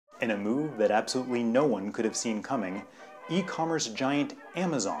In a move that absolutely no one could have seen coming, e-commerce giant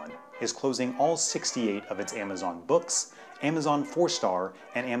Amazon is closing all 68 of its Amazon Books, Amazon 4-star,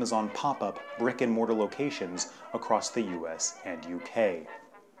 and Amazon pop-up brick-and-mortar locations across the US and UK.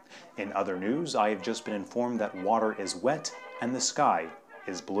 In other news, I have just been informed that water is wet and the sky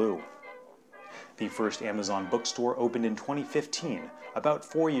is blue. The first Amazon bookstore opened in 2015, about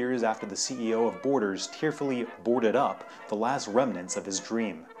 4 years after the CEO of Borders tearfully boarded up the last remnants of his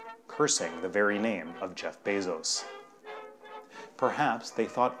dream, cursing the very name of Jeff Bezos. Perhaps they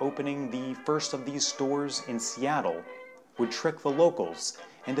thought opening the first of these stores in Seattle would trick the locals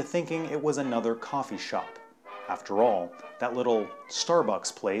into thinking it was another coffee shop. After all, that little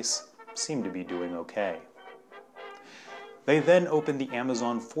Starbucks place seemed to be doing okay. They then opened the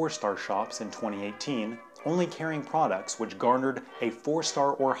Amazon 4-star shops in 2018, only carrying products which garnered a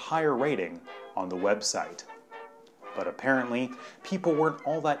 4-star or higher rating on the website. But apparently, people weren't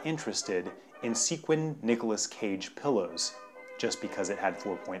all that interested in sequin Nicolas Cage pillows, just because it had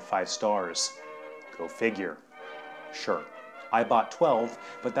 4.5 stars. Go figure. Sure, I bought 12,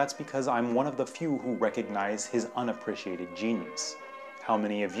 but that's because I'm one of the few who recognize his unappreciated genius. How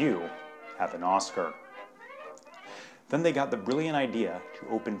many of you have an Oscar? Then they got the brilliant idea to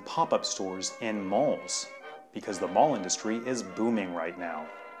open pop-up stores in malls, because the mall industry is booming right now.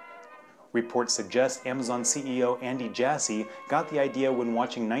 Reports suggest Amazon CEO Andy Jassy got the idea when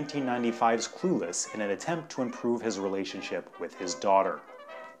watching 1995's Clueless in an attempt to improve his relationship with his daughter.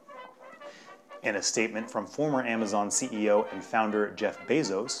 In a statement from former Amazon CEO and founder Jeff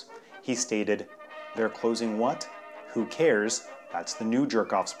Bezos, he stated, "They're closing what? Who cares? That's the new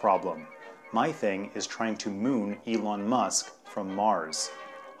jerk-off's problem. My thing is trying to moon Elon Musk from Mars.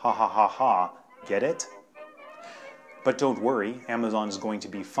 Ha ha ha ha, get it?" But don't worry, Amazon is going to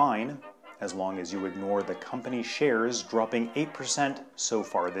be fine, as long as you ignore the company shares dropping 8% so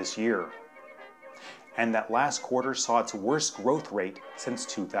far this year. And that last quarter saw its worst growth rate since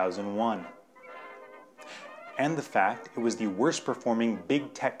 2001. And the fact it was the worst performing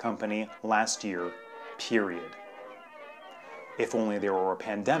big tech company last year, period. If only there were a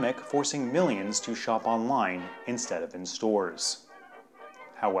pandemic forcing millions to shop online instead of in stores.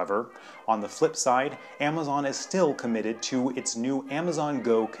 However, on the flip side, Amazon is still committed to its new Amazon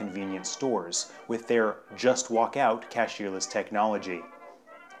Go convenience stores with their Just Walk Out cashierless technology.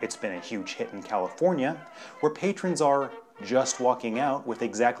 It's been a huge hit in California, where patrons are just walking out with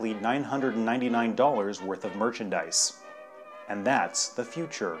exactly $999 worth of merchandise. And that's the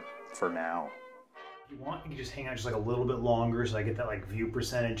future for now. If you want, you can just hang out just like a little bit longer so I get that like view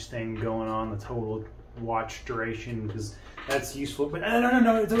percentage thing going on, the total watch duration, because that's useful. But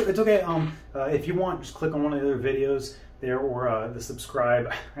no, it's okay. If you want, just click on one of the other videos there, or the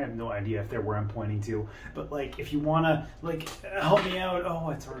subscribe. I have no idea if they're where I'm pointing to, but like if you want to like help me out, oh,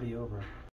 it's already over.